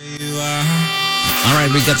All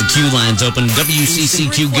right, we got the Q lines open.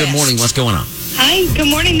 WCCQ, good morning. What's going on? Hi, good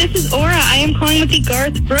morning. This is Aura. I am calling with the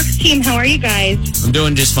Garth Brooks team. How are you guys? I'm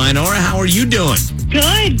doing just fine. Aura, how are you doing?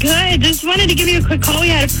 Good. Just wanted to give you a quick call. We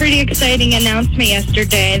had a pretty exciting announcement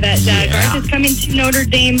yesterday that Garth is coming to Notre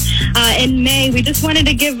Dame in May. We just wanted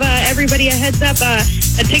to give everybody a heads up.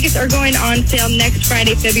 Tickets are going on sale next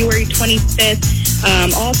Friday, February 25th.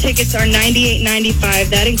 All tickets are $98.95.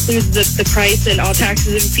 That includes the price and all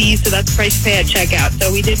taxes and fees, so that's the price to pay at checkout. So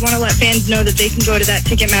we did want to let fans know that they can go to that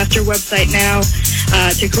Ticketmaster website now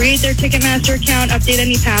to create their Ticketmaster account, update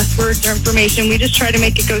any passwords or information. We just try to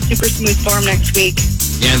make it go super smooth for them next week.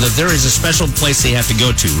 Yeah, there is a special place they have to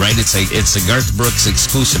go to, right? It's a Garth Brooks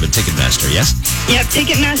exclusive at Ticketmaster, yes? Yep,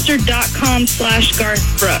 Ticketmaster.com/Garth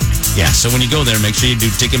Brooks. Yeah, so when you go there, make sure you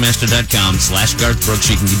do Ticketmaster.com/Garth Brooks.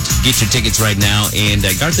 You can get your tickets right now. And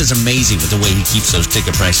Garth is amazing with the way he keeps those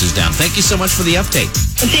ticket prices down. Thank you so much for the update.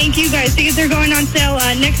 Thank you, guys. Tickets are going on sale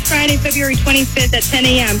next Friday, February 25th at 10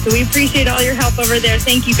 a.m. So we appreciate all your help over there.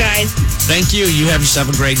 Thank you, guys. Thank you. You have yourself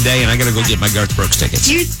a great day, and I got to go get my Garth Brooks tickets.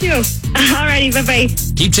 You too. All righty, bye-bye.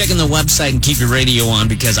 Keep checking the website and keep your radio on,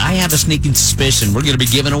 because I have a sneaking suspicion we're going to be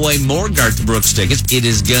giving away more Garth Brooks tickets. It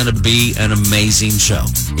is going to be an amazing show.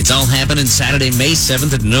 It's all happening Saturday, May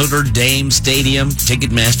 7th at Notre Dame Stadium.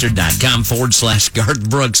 Ticketmaster.com/Garth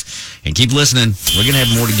Brooks. And keep listening. We're going to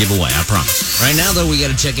have more to give away, I promise. Right now, though, we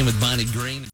got to check in with Bonnie Green.